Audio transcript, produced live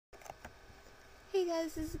Hey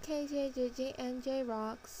guys, this is KJJJ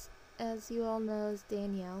Rocks. As you all know, is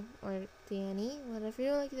Danielle or Danny, whatever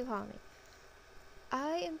you like to call me.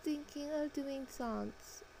 I am thinking of doing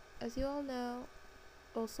songs. As you all know,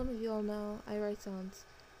 well, some of you all know, I write songs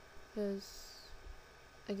because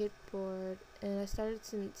I get bored, and I started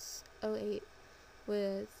since '08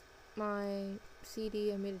 with my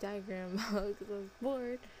CD. I made a diagram because I was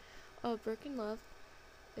bored of Broken Love.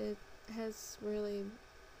 It has really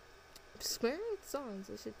square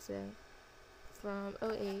songs, I should say, from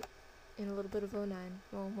 '08 and a little bit of '09.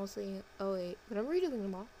 Well, mostly '08, but I'm redoing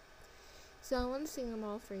them all. So I want to sing them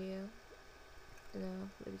all for you.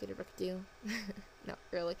 Maybe get a record deal. Not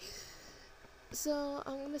really. So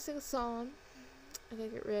I'm gonna sing a song. I gotta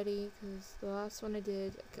get ready because the last one I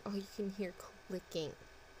did, all you can hear clicking,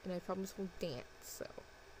 and I promise won't dance. So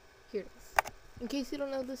here it is. In case you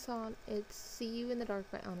don't know the song, it's "See You in the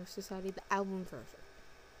Dark" by Honor Society, the album version.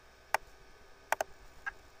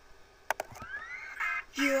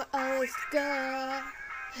 You're always the girl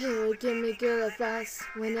who would give me good advice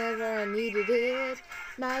whenever I needed it.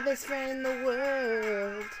 My best friend in the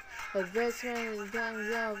world, her best friend in the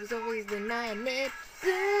time I was always denying it.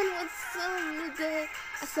 Then one summer day,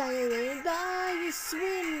 I saw you laying by your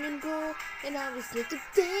swimming pool, and I was thinking,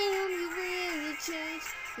 damn, you really changed.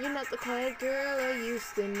 You're not the quiet girl I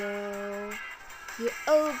used to know. You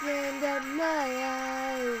opened up my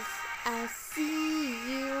eyes, I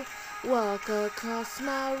see you walk across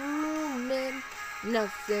my room in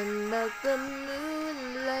nothing but the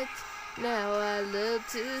moonlight. Now I love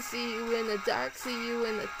to see you in the dark, see you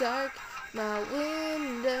in the dark. My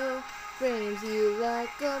window frames you like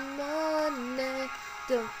a Monet.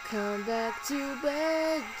 Don't come back to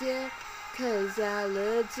bed yet, 'cause I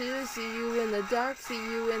love to see you in the dark, see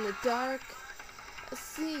you in the dark. I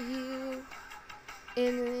see you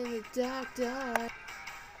in the dark, dark.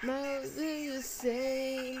 My lips are the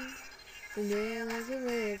same. And then as I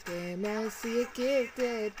left them, I see a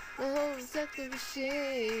gifted. My whole sector was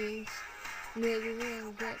changed.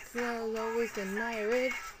 Never back, I'll always admire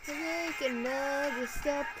it. And take another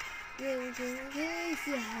step. In case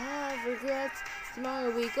you have regrets.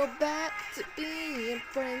 Tomorrow we go back to being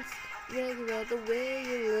friends. Think about the way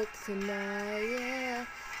you look tonight, yeah.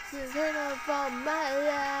 Since turn off all my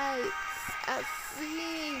lights, I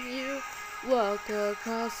see you walk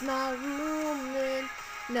across my room in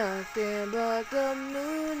nothing but the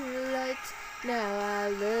moonlight. Now I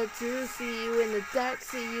love to see you in the dark,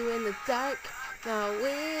 see you in the dark. My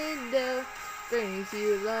window frames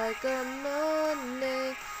you like a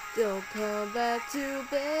Monet. Don't come back to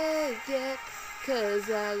bed yet, 'cause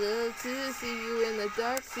I love to see you in the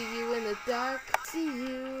dark, see you in the dark. See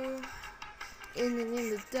you in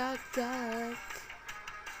the dark, dark.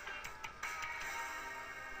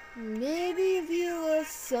 Maybe if you were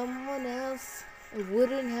someone else, it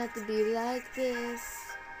wouldn't have to be like this.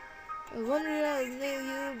 I wonder how I knew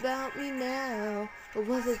you about me now, or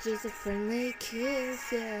was it just a friendly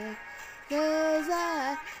kiss, yeah? 'Cause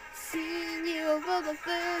I seen you for the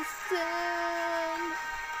first time.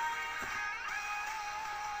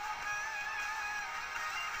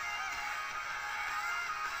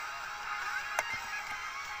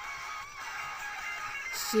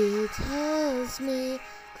 She tells me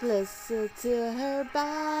closer to her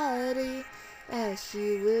body as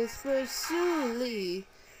she whispers sweetly,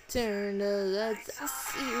 turn the lights, I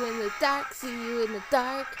see you in the dark, see you in the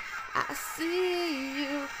dark. I see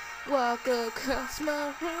you walk across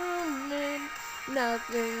my room in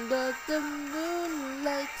nothing but the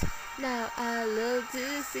moonlight. Now I love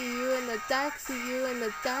to see you in the dark, see you in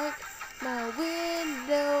the dark. My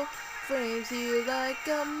window frames you like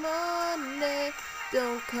a Monet.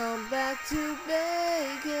 Don't come back to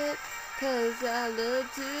beg it, 'cause I love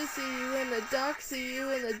to see you in the dark, see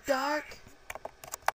you in the dark.